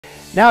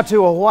Now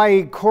to a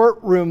Hawaii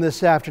courtroom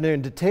this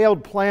afternoon.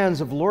 Detailed plans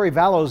of Lori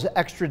Vallow's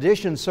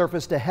extradition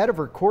surfaced ahead of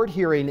her court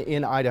hearing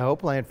in Idaho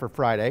planned for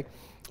Friday.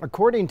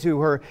 According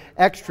to her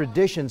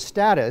extradition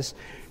status,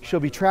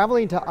 she'll be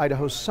traveling to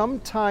Idaho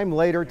sometime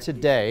later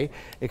today,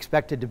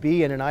 expected to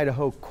be in an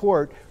Idaho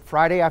court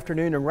Friday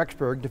afternoon in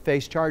Rexburg to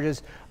face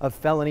charges of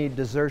felony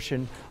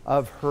desertion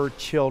of her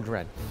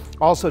children.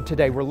 Also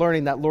today, we're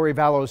learning that Lori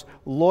Vallow's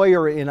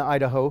lawyer in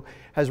Idaho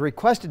has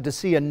requested to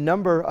see a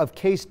number of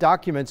case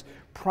documents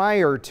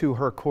prior to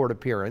her court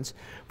appearance.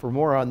 For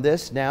more on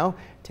this now,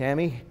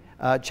 Tammy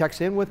checks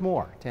in with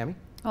more. Tammy?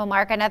 Well,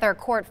 Mark, another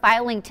court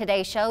filing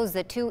today shows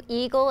that two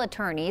Eagle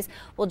attorneys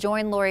will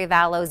join Lori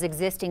Vallow's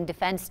existing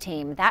defense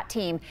team. That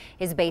team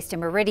is based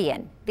in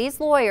Meridian. These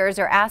lawyers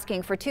are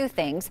asking for two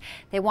things.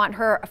 They want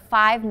her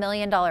 $5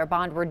 million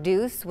bond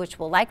reduced, which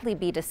will likely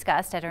be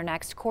discussed at her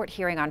next court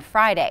hearing on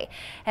Friday.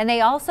 And they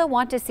also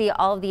want to see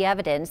all of the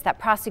evidence that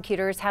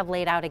prosecutors have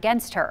laid out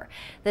against her.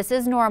 This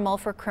is normal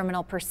for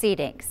criminal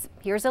proceedings.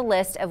 Here's a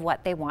list of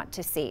what they want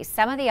to see.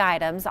 Some of the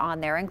items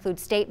on there include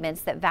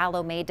statements that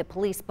Vallow made to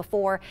police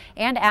before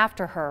and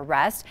after her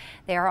arrest.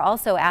 They are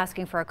also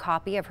asking for a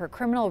copy of her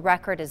criminal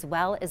record as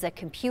well as a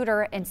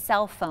computer and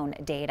cell phone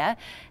data.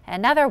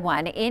 Another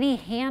one, any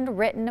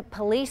handwritten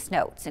police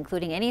notes,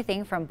 including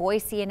anything from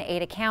Boise and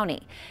Ada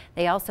County.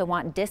 They also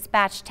want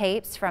dispatch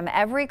tapes from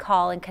every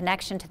call in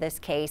connection to this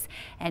case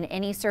and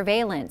any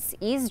surveillance,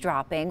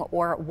 eavesdropping,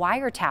 or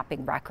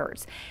wiretapping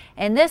records.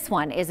 And this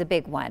one is a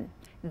big one.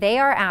 They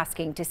are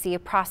asking to see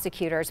if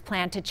prosecutors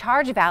plan to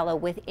charge Vallow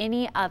with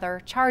any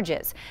other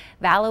charges.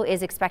 Vallow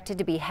is expected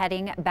to be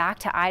heading back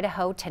to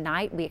Idaho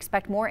tonight. We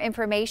expect more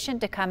information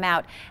to come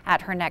out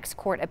at her next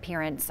court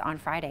appearance on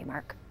Friday,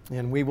 Mark.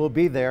 And we will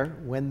be there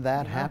when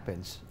that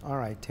happens. All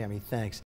right, Tammy, thanks.